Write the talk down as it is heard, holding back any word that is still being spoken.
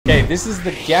this is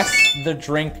the guess the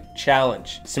drink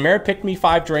challenge. Samara picked me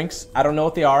 5 drinks. I don't know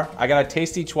what they are. I gotta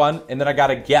taste each one, and then I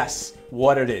gotta guess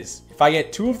what it is. If I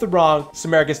get 2 of them wrong,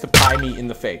 Samara gets to pie me in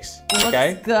the face.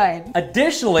 Okay? Looks good.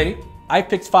 Additionally, I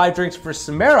picked 5 drinks for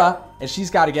Samara, and she's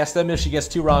gotta guess them. If she gets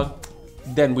 2 wrong,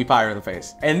 then we pie her in the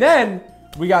face. And then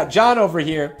we got John over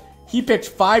here. He picked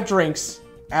 5 drinks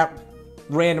at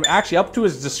random, actually up to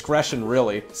his discretion,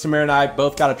 really. Samara and I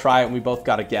both got to try it, and we both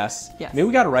got to guess. Yes. Maybe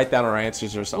we got to write down our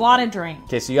answers or something. A lot of drink.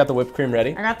 Okay, so you got the whipped cream ready?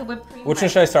 I got the whipped cream. Which one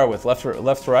should I start with? Left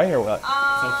to right or what?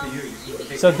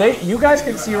 So you guys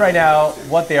can see right now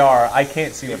what they are. I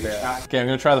can't see what they are. Okay, I'm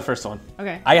gonna try the first one.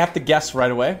 Okay. I have to guess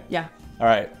right away? Yeah. All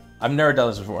right. I've never done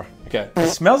this before. Okay. It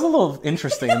smells a little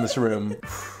interesting in this room.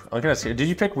 Look at us here. Did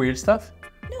you pick weird stuff?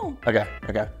 No. Okay.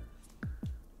 Okay.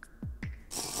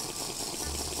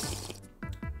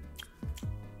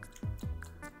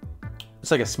 It's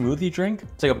like a smoothie drink.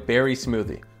 It's like a berry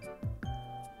smoothie.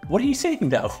 What are you saying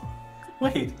now?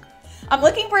 Wait. I'm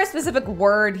looking for a specific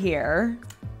word here.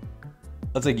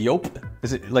 That's like yolk.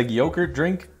 Is it like yogurt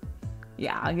drink?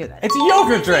 Yeah, I'll give that. It's a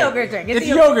yogurt drink. It's a yogurt drink. It's a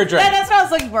yogurt drink. That's what I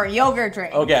was looking for. Yogurt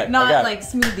drink. Okay. Not okay. like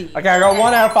smoothie. Okay, I got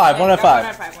 1 out of 5. 1 out of 5. 1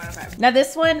 out of 5. 1 out of 5. Now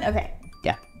this one. Okay.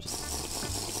 Yeah.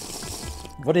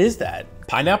 What is that?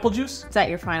 Pineapple juice? Is that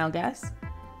your final guess?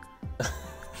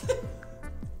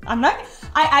 I'm not.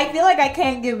 I feel like I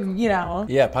can't give, you know.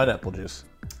 Yeah, pineapple juice.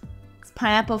 It's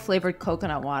pineapple flavored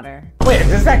coconut water. Wait,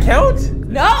 does that count?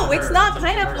 No, it's not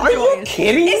pineapple juice. Are you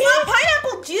kidding me? It's not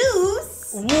pineapple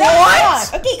juice.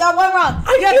 What? Okay, got one wrong.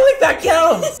 I feel like that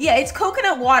counts. Yeah, it's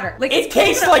coconut water. Like It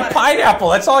tastes like pineapple.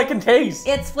 That's all I can taste.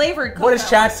 It's flavored coconut. What does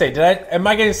chat say? Am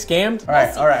I getting scammed? All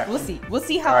right, all right. We'll see. We'll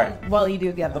see how All right. well you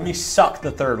do get Let them. me suck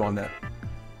the third one then.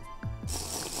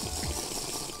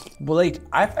 Well, like,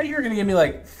 I thought you were gonna give me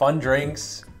like fun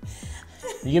drinks.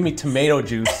 You give me tomato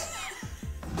juice.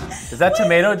 Is that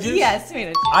tomato juice? Yes, tomato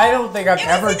juice. I don't think I've It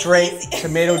was ever an drank easy-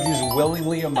 tomato juice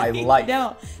willingly in my life.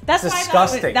 No, that's It's why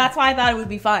disgusting. that's why I thought it would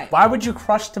be fine. Why would you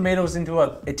crush tomatoes into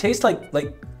a? It tastes like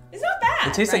It's not bad.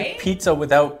 it tastes right? like pizza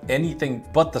without anything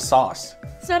but the sauce.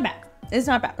 It's not bad. It's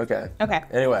not bad. Okay. Okay.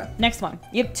 Anyway. Next one.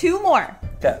 You have 2 more.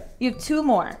 Okay. You have 2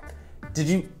 more. Did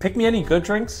you pick me any good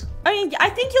drinks? I mean, I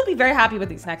think you'll be very happy with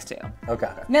these next 2. Okay.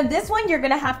 Now this one you're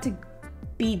gonna have to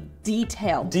be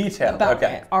detailed. Detailed, about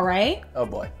okay. it. All right. Oh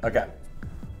boy. Okay.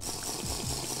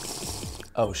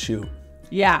 Oh shoot.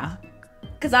 Yeah.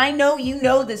 Because I know you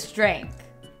know this drink.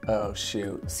 Oh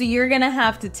shoot. So you're gonna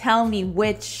have to tell me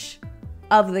which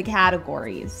of the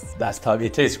categories. That's tough.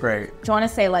 It tastes great. Do you want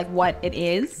to say like what it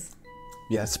is?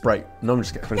 Yeah, Sprite. No, I'm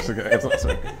just kidding. I'm just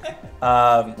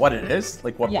kidding. What it is?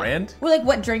 Like what Yeah. brand? Well, like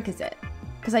what drink is it?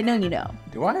 Because I know you know.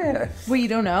 Do I? Well, you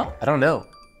don't know? I don't know.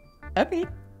 Okay.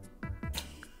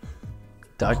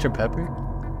 Dr. Pepper?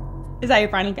 Is that your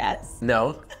final guess?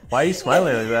 No. Why are you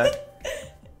smiling like that?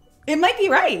 It might be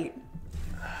right.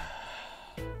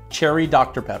 Cherry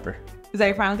Dr. Pepper. Is that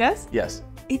your final guess? Yes.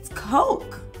 It's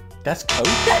Coke. That's Coke?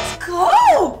 That's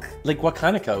Coke! Like what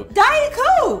kind of Coke? Diet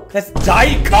Coke! That's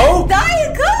Diet Coke?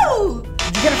 Diet Coke!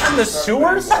 Did you get it from the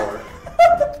sewers?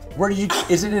 Where you?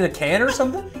 Is it in a can or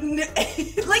something?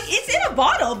 Like it's in a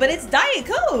bottle, but it's Diet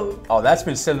Coke. Oh, that's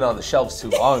been sitting on the shelves too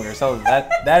long or something.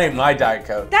 That ain't my Diet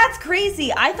Coke. That's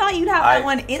crazy. I thought you'd have that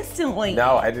one instantly.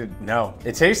 No, I didn't. No,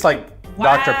 it tastes like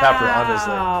Dr. Pepper,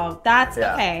 honestly. Wow, that's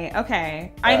Yeah. okay.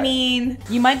 Okay. All I right. mean,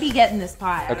 you might be getting this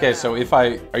pie. I Okay, don't so know. if are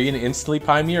you gonna instantly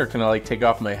pie me, or can I like take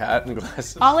off my hat and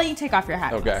glasses? I'll let you take off your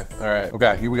hat. Okay, all right.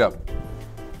 Okay, here we go.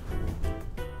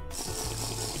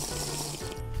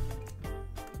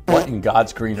 What in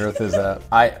God's green earth is that?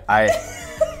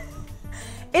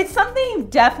 It's something you've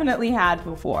definitely had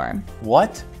before.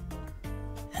 What?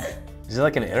 Is it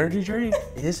like an energy drink?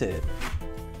 Is it?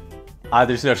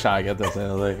 There's no shot I get this.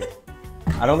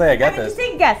 I don't think I get Just this.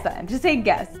 take a guess then. Just take a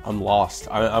guess. I'm lost.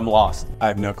 I'm lost. I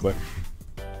have no clue.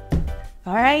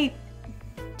 All right.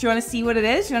 Do you want to see what it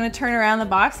is? Do you want to turn around the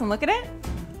box and look at it?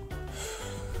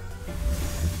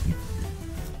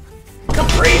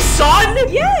 Capri Sun?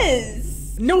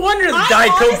 Yes. No wonder the I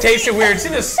Diet Coke honestly- tasted weird. It's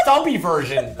in a stubby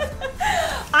version.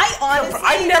 I honestly.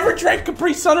 I've never drank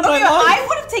Capri Sun in my Okay, life. I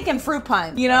would have taken fruit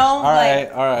punch. You know. All right,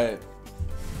 all right.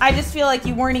 I just feel like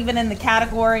you weren't even in the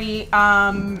category.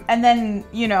 And then,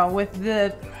 you know, with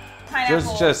the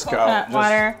pineapple Just go. coconut Just-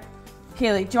 water.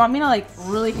 Kaylee, do you want me to like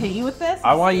really hit you with this?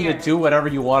 I want you Here. to do whatever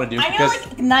you want to do I'm gonna because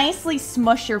like nicely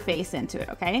smush your face into it,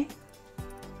 okay?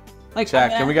 Like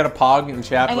Jack, can we get a pog in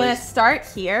chat, I'm gonna please? start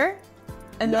here,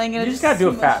 and then I'm gonna You just gotta do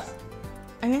it smush- fast.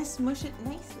 I'm gonna smush it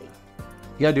nicely.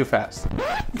 You gotta do it fast.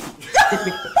 You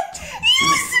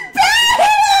spat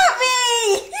at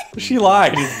me! She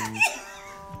lied. You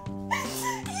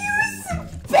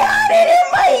spat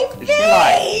She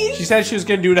lied. She said she was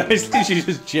gonna do it nicely. She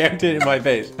just jammed it in my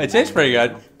face. It tastes pretty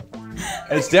good.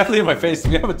 It's definitely in my face. Do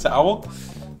we have a towel? Do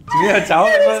we have a towel?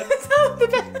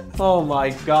 Oh my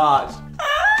gosh.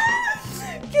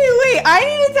 Okay, wait. I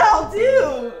need a towel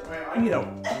too. I need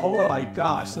a. Oh my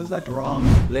gosh, that's like wrong.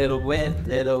 Little wet,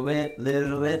 little wet,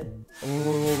 little wet.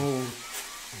 Oh.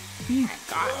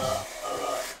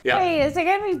 Yeah. Wait, is it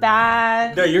gonna be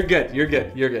bad? No, you're good. You're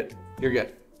good. You're good. You're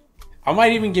good. I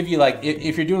might even give you like,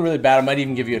 if you're doing really bad, I might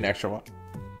even give you an extra one.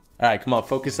 All right, come on,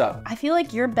 focus up. I feel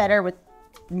like you're better with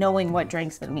knowing what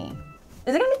drinks than me.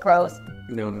 Is it gonna be gross?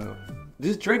 No.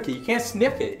 Just drink it. You can't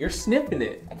sniff it. You're sniffing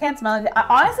it. I can't smell it.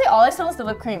 Honestly, all I smell is the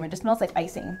whipped cream. It just smells like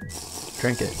icing.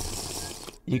 Drink it.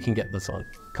 You can get this one.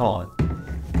 Come on.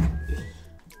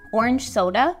 Orange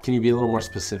soda. Can you be a little more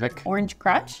specific? Orange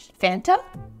crush. Fanta.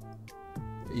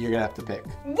 You're gonna have to pick.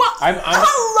 What? I'm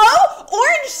Hello?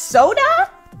 Orange soda?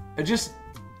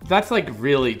 That's like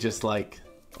really just like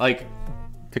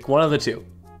pick one of the two.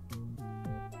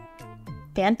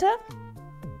 Fanta?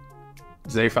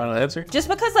 Is that your final answer? Just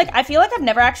because like I feel like I've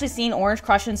never actually seen Orange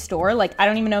Crush in store. Like I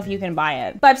don't even know if you can buy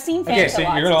it. But I've seen Fanta. Okay, so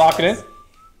you're gonna lock it in?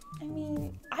 I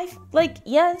mean,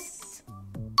 yes.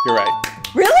 You're right.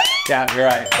 Really? Yeah, you're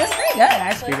right. That's pretty good,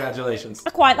 actually. Congratulations. I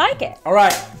quite like it. All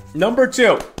right, number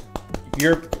 2.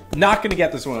 You're not gonna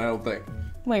get this one, I don't think.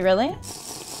 Wait, really?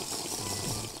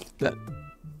 It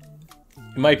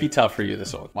might be tough for you,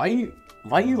 this one. Why you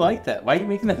like that? Why are you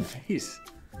making that face?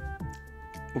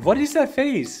 What is that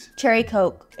face? Cherry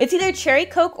Coke. It's either cherry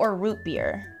Coke or root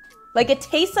beer. Like it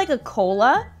tastes like a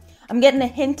cola. I'm getting a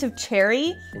hint of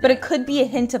cherry, but it could be a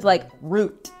hint of like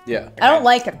root. Yeah. I don't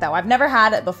like it though. I've never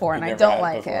had it before and I don't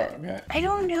like it. Okay. I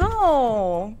don't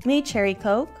know. Maybe cherry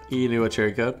Coke? You knew a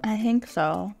cherry Coke? I think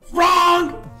so.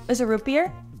 Wrong! Is it root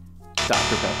beer?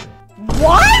 Dr. Pepper.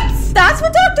 What? That's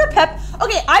what Dr. Pepper.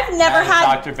 Okay, I've never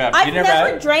had Dr. Pepper. I've You never never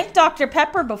had it? drank Dr.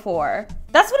 Pepper before.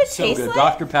 That's what it So tastes good. like.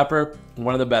 Dr. Pepper,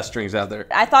 one of the best drinks out there.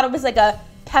 I thought it was like a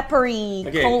peppery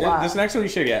Okay, cola. this next one you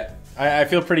should get. I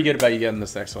feel pretty good about you getting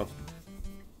this next one.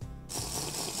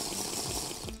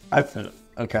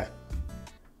 Okay.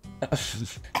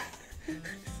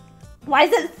 Why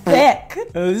is it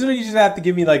thick? This is when you just have to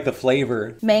give me like the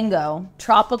flavor. Mango.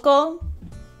 Tropical.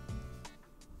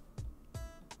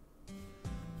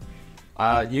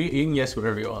 You can guess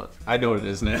whatever you want. I know what it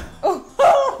is now.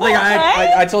 Like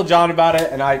I told John about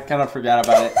it and I kind of forgot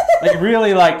about it. Like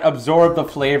really like absorb the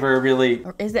flavor really.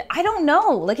 Or is it? I don't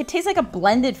know. Like it tastes like a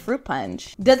blended fruit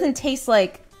punch. Doesn't taste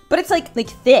like, but it's like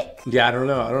thick. Yeah, I don't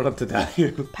know. I don't have to tell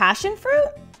you. Passion fruit?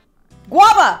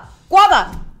 Guava.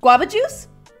 Guava. Guava juice?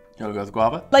 You wanna go with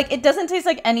guava? Like it doesn't taste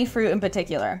like any fruit in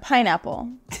particular. Pineapple.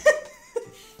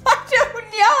 I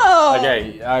don't know.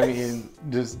 Okay, I mean,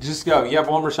 just go. You have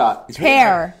one more shot. It's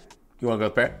Pear. You wanna go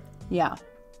with pear? Yeah.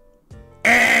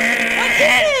 What is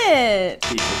it?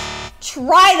 Peaches.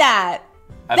 Try that.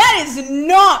 That is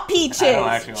not peaches. I don't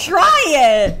actually want Try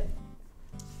it.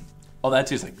 Oh, that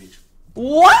tastes like peach.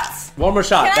 What? One more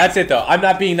shot. That's it though. I'm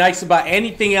not being nice about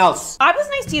anything else. I was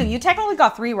nice to you. You technically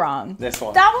got 3 wrong. This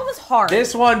one. That one was hard.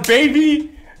 This one,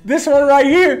 baby. This one right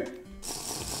here.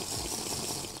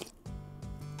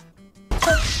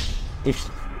 Is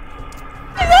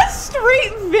that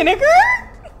straight vinegar?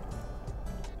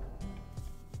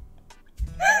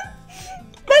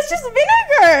 That's just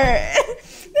vinegar.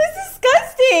 That's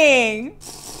disgusting.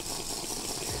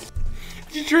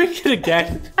 Did you drink it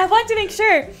again? I want to make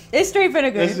sure it's straight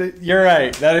vinegar. You're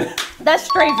right. That's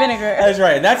straight vinegar. That's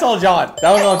right. And that's all John.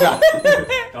 That was all John.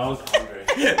 That was Andre.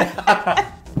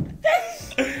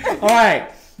 All right.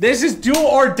 This is do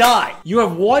or die. You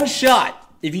have one shot.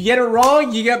 If you get it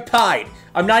wrong, you get pied.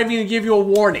 I'm not even gonna give you a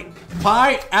warning.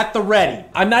 Pie at the ready.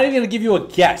 I'm not even gonna give you a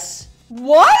guess.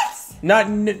 What? Not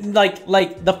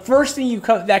like the first thing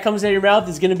that comes out of your mouth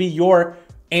is gonna be your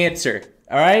answer.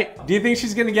 All right? Do you think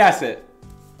she's gonna guess it?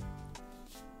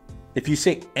 If you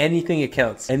say anything, it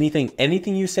counts.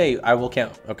 Anything you say, I will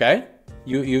count. Okay?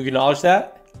 You acknowledge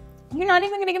that? You're not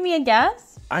even gonna give me a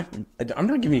guess? I'm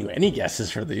not giving you any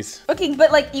guesses for these. Okay,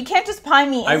 but like you can't just pie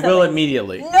me. I will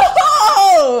immediately.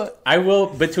 No! I will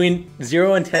between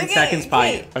 0 and 10 seconds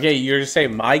pie you. Okay, you're just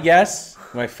saying my guess,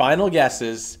 my final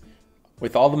guesses,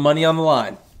 with all the money on the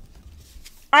line.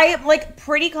 I am like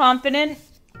pretty confident,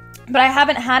 but I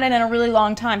haven't had it in a really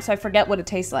long time, so I forget what it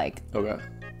tastes like. Okay.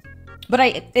 But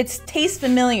it tastes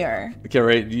familiar. Okay,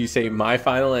 right. You say my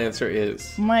final answer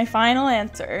is. My final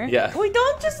answer. Yeah. Wait,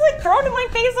 don't just like throw it in my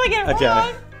face like it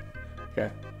wrong.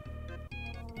 Okay.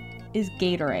 Is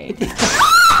Gatorade.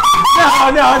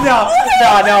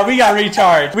 No. We got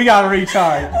recharged. We got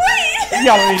recharged. Wait. We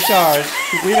got recharged.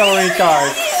 We got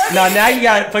recharged. No, now you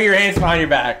gotta put your hands behind your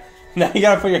back. Now you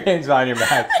gotta put your hands behind your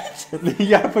back. You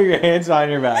gotta put your hands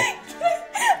behind your back.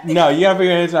 No, you gotta put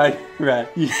your hands behind your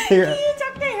back. Can you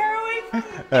tuck the hair away from me?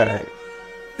 Alright.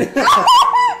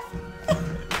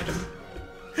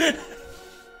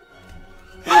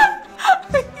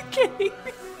 Are you kidding me?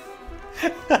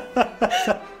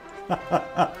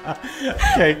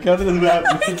 Okay, go to the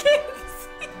bathroom.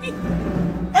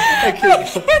 I can't see. I can't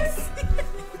see.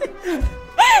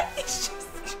 It's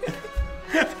just...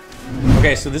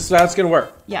 Okay, so this is how it's gonna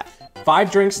work. Yeah.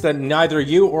 5 drinks that neither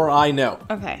you or I know.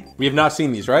 Okay. We have not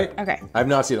seen these, right? Okay. I have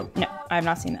not seen them. No, I have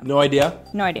not seen them. No idea?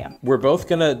 No idea. We're both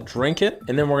gonna drink it,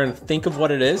 and then we're gonna think of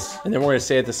what it is, and then we're gonna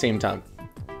say it at the same time.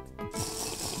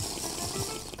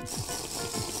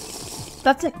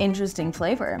 That's an interesting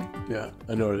flavor. Yeah,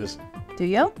 I know what it is. Do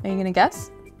you? Are you gonna guess?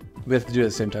 We have to do it at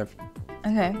the same time.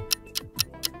 Okay.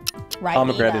 Ribena.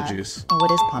 Pomegranate juice. Oh,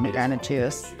 it is pomegranate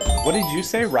juice. What did you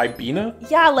say? Ribena?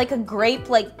 Yeah, like a grape,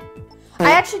 like... I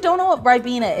actually don't know what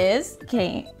Ribena is.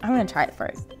 Okay, I'm gonna try it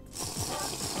first.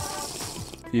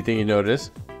 You think you know what it is?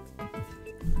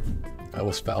 I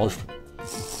will spell it.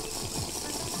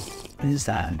 What is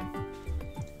that?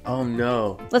 Oh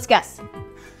no. Let's guess.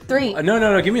 3.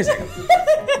 No, give me a second.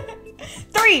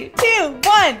 3, 2,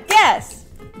 1, guess!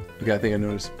 Okay, I think I know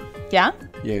what it is. Yeah?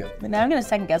 Yeah. But now I'm gonna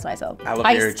second guess myself. Aloe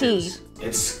vera Iced tea. juice.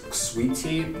 It's sweet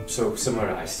tea, so similar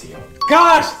to iced tea.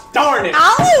 Gosh darn it!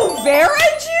 Aloe vera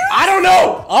juice? I don't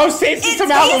know! I was tasting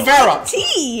some aloe vera. Like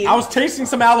tea. I was tasting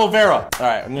some aloe vera.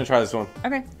 Alright, I'm gonna try this one.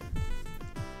 Okay.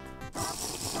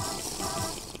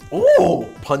 Ooh!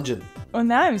 Pungent. Oh,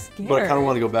 now I'm scared. But I kind of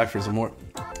want to go back for some more.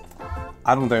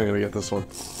 I don't think I'm gonna get this one.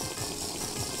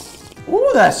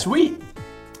 Ooh, that's sweet.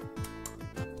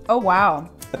 Oh, wow.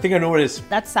 I think I know what it is.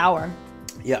 That's sour.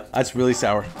 Yeah, that's really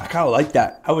sour. I kind of like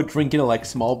that. I would drink it in like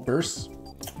small bursts.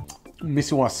 It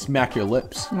makes you want to smack your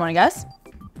lips. You wanna guess?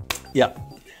 Yeah.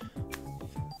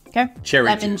 Okay. Cherry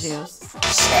Lemon juice.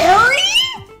 Cherry?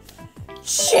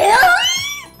 Cherry?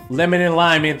 Lemon and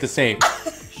lime ain't the same.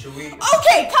 Should we?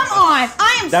 Okay, come on.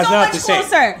 I am That's so not much the same.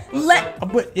 closer.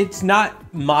 But it's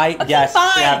not my guess.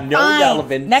 Fine, They have no fine.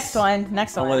 relevance. Next one.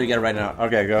 Next I one. want to get it right now.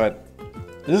 Okay, go ahead.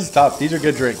 This is tough. These are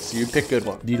good drinks. You pick good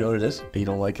one. Do you know what it is? You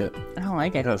don't like it. I don't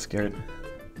like I it. got scared.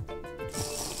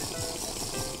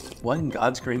 What in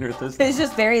God's green earth is? It's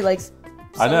just very like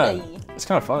I know. soda-y. It's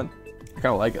kind of fun. I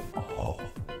kind of like it. Oh,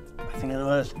 I think I know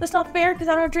what it is. That's not fair because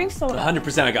I don't drink soda.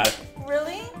 100% I got it.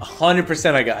 Really?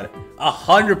 100% I got it.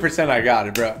 100% I got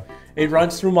it, bro. It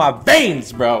runs through my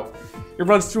veins, bro. It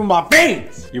runs through my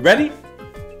veins. You ready?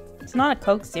 It's not a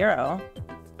Coke Zero.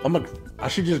 I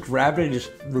should just grab it and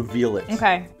just reveal it.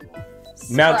 Okay.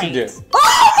 Mountain Dew. Sprite.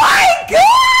 Oh my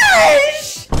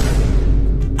gosh!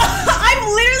 I've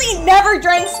literally never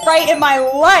drank Sprite in my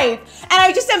life. And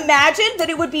I just imagined that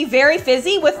it would be very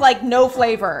fizzy with like no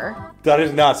flavor. That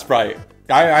is not Sprite.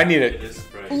 I need it. It is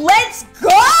Sprite. Let's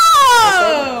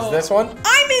go! Is this one?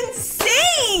 I'm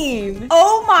insane!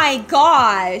 Oh my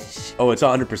gosh. Oh, it's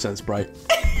 100% Sprite.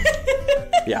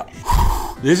 Yeah.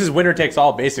 This is winner takes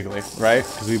all, basically, right?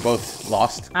 Because we both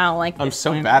lost. I don't like I'm this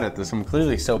so one. bad at this. I'm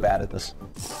clearly so bad at this.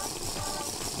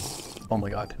 Oh my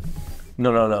God.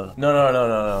 No.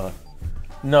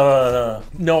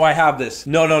 No, I have this.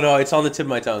 No. It's on the tip of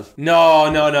my tongue. No. I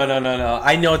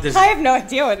know what this is. I have no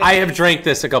idea what it is. I have drank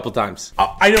this a couple times.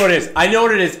 Oh, I know what it is. I know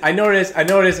what it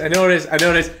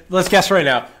is. Let's guess right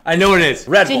now. I know what it is.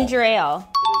 Red Bull. Ginger ale.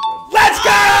 Let's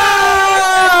go!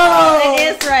 It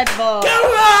is Red Bull. Come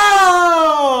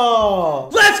on!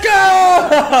 Let's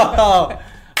go!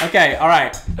 Okay, all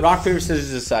right. Rock, paper,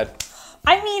 scissors decide.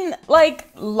 I mean, like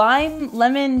lime,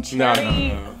 lemon,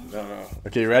 cherry. No.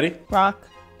 Okay, you ready? Rock,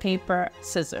 paper,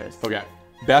 scissors. Okay.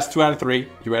 Best 2 out of 3.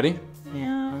 You ready?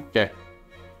 Yeah. Okay.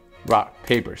 Rock,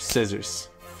 paper, scissors.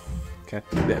 Okay.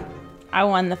 There. I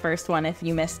won the first one if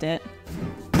you missed it.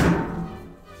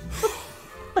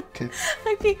 Okay.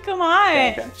 Okay, come on.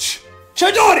 Okay.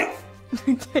 Chidori!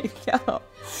 Okay, go.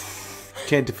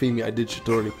 Can't defeat me. I did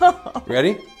Chidori.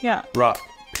 Ready? Yeah. Rock,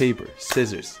 paper,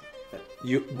 scissors.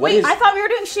 What Wait, is- I thought we were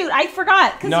doing shoot. I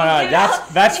forgot. 'Cause No, you did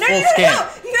that's no, full no,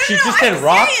 scam. No, She just did I'm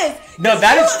rock. serious. No,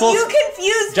 that is full. You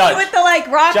confused Judge. me with the like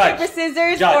rock, Judge. paper,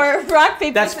 scissors Judge. or rock,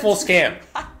 paper, That's scissors. full scam.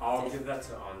 I'll give that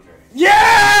to Andre.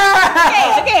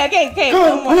 Yeah! Okay.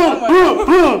 One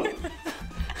more.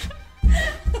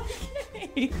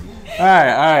 All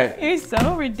right. You're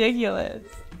so ridiculous.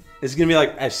 It's gonna be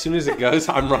like as soon as it goes,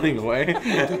 I'm running away,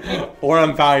 or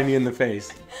I'm pounding you in the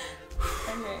face.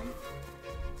 Okay.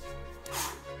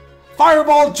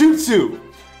 Fireball jutsu.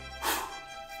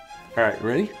 All right,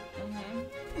 ready?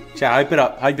 Chat, hype it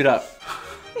up.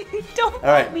 Don't All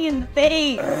right. put me in the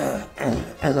face.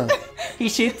 He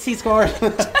shoots, he scores.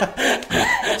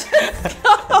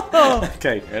 Oh,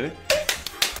 Okay, ready?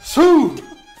 Shoo!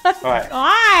 All right.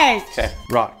 gosh. Okay.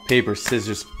 Rock, paper,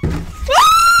 scissors.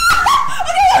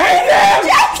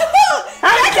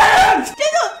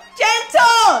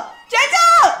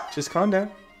 Gentle. Just calm down.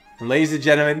 And ladies and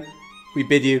gentlemen, we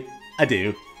bid you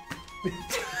adieu.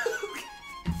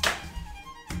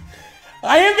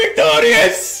 I am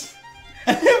victorious!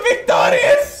 I am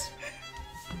victorious!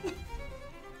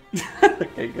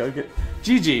 Okay, go get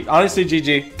GG. Honestly,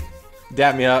 GG.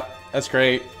 Dap me up. That's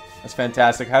great. That's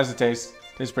fantastic. How does it taste?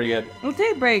 Tastes pretty good. It'll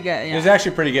taste pretty good, yeah. It's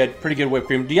actually pretty good. Pretty good whipped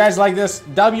cream. Do you guys like this?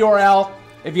 W or L?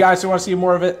 If you guys want to see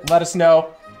more of it, let us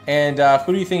know. And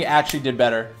who do you think actually did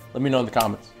better? Let me know in the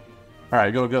comments. All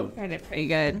right, go. I did pretty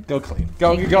good. Go clean.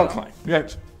 Go clean. Yeah.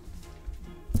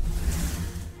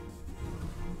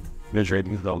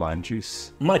 Measuring the lime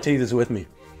juice. I might take this with me.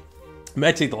 I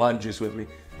might take the lime juice with me.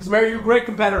 Samara, you're a great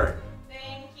competitor.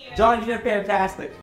 Thank you. John, you did fantastic.